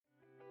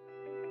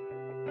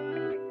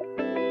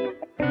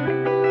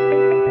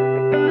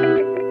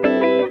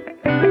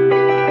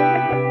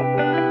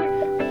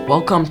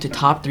Welcome to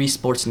Top 3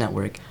 Sports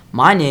Network.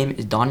 My name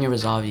is Danya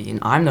Razavi, and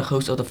I'm the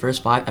host of the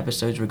first 5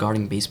 episodes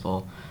regarding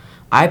baseball.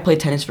 I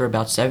played tennis for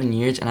about 7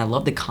 years, and I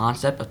love the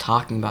concept of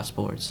talking about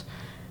sports.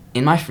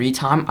 In my free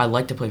time, I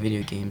like to play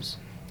video games.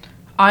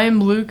 I am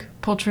Luke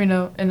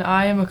Poltrino, and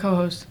I am a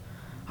co-host.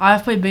 I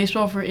have played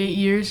baseball for 8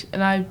 years,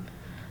 and I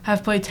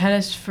have played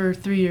tennis for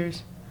 3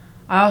 years.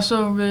 I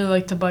also really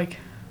like to bike.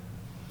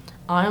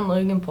 I'm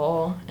Logan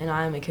Paul, and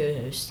I am a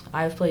co-host.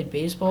 I have played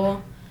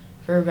baseball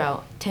for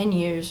about 10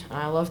 years, and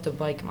I love to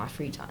bike in my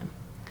free time.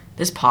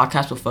 This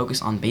podcast will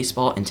focus on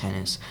baseball and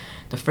tennis.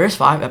 The first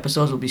 5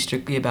 episodes will be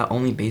strictly about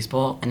only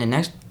baseball, and the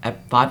next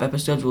 5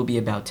 episodes will be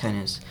about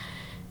tennis.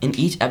 In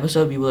each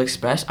episode, we will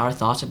express our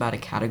thoughts about a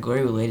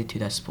category related to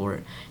that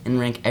sport and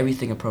rank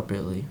everything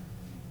appropriately.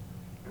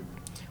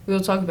 We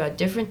will talk about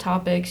different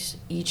topics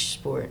each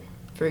sport.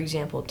 For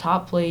example,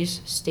 top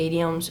plays,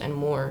 stadiums, and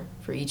more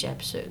for each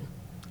episode.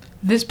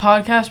 This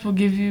podcast will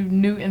give you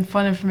new and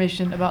fun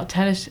information about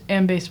tennis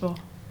and baseball.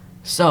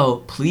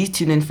 So, please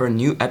tune in for a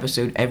new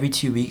episode every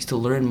 2 weeks to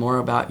learn more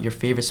about your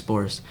favorite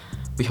sports.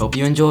 We hope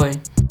you enjoy.